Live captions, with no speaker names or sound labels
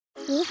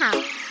你好，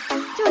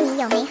祝你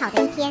有美好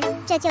的一天。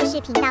这就是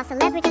频道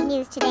Celebrity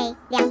News Today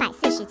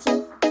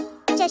 247。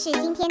这是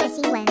今天的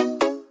新闻。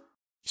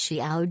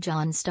Xiao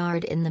Zhan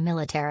starred in the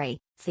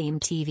military-themed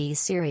TV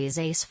series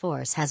Ace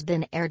Force has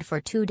been aired for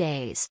 2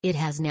 days. It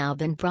has now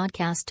been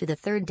broadcast to the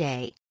third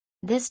day.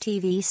 This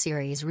TV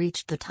series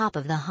reached the top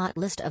of the hot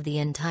list of the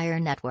entire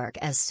network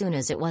as soon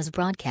as it was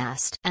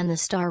broadcast, and the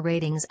star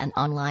ratings and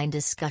online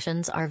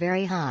discussions are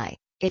very high.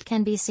 It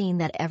can be seen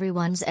that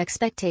everyone's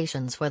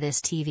expectations for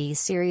this TV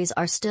series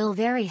are still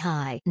very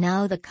high.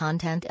 Now the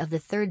content of the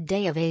third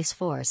day of Ace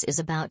Force is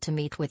about to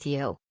meet with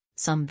you.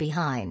 Some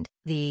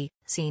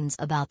behind-the-scenes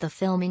about the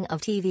filming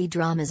of TV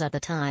dramas at the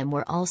time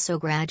were also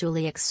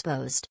gradually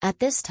exposed. At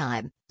this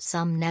time,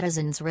 some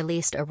netizens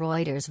released a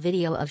Reuters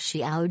video of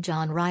Xiao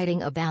Zhan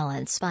riding a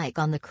balance bike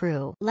on the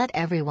crew. Let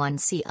everyone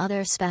see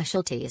other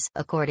specialties.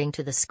 According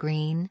to the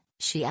screen,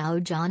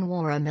 Xiao Zhan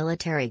wore a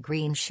military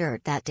green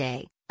shirt that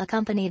day,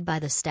 accompanied by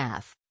the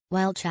staff.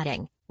 While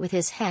chatting, with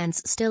his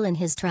hands still in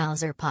his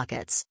trouser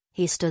pockets,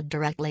 he stood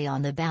directly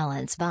on the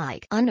balance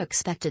bike.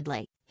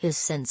 Unexpectedly, his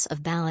sense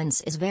of balance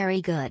is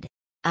very good.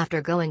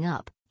 After going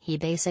up, he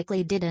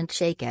basically didn't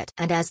shake it.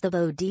 And as the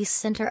body's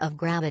center of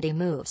gravity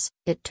moves,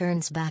 it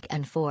turns back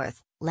and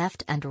forth,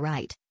 left and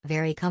right,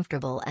 very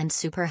comfortable and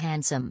super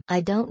handsome.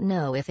 I don't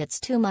know if it's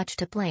too much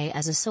to play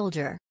as a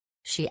soldier.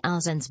 Xiao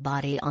Zhan's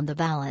body on the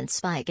balance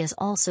bike is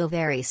also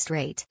very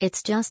straight.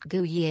 It's just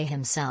Gu Ye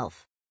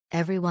himself.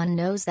 Everyone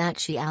knows that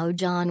Xiao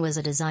Zhan was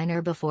a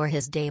designer before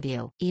his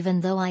debut. Even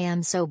though I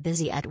am so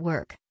busy at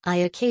work, I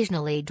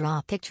occasionally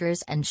draw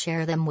pictures and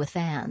share them with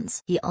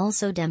fans. He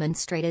also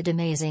demonstrated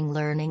amazing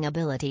learning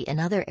ability in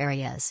other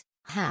areas.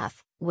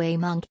 Halfway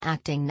monk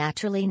acting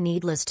naturally,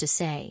 needless to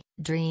say.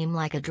 Dream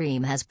Like a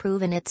Dream has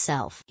proven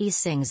itself. He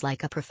sings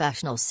like a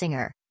professional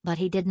singer, but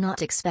he did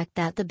not expect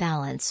that the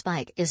balance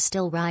bike is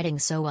still riding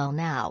so well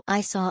now.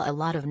 I saw a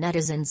lot of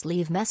netizens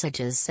leave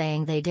messages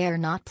saying they dare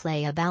not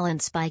play a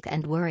balance bike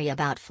and worry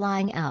about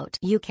flying out.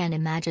 You can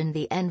imagine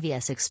the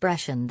envious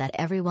expression that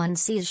everyone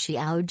sees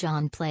Xiao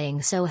Zhan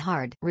playing so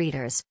hard.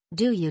 Readers,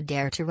 do you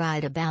dare to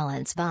ride a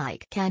balance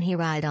bike? Can he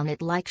ride on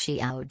it like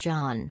Xiao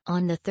Zhan?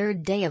 On the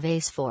third day of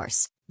Ace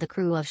Force, the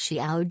crew of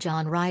Xiao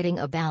Zhan riding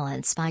a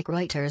balance bike,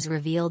 Reuters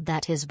revealed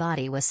that his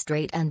body was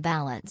straight and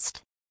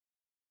balanced.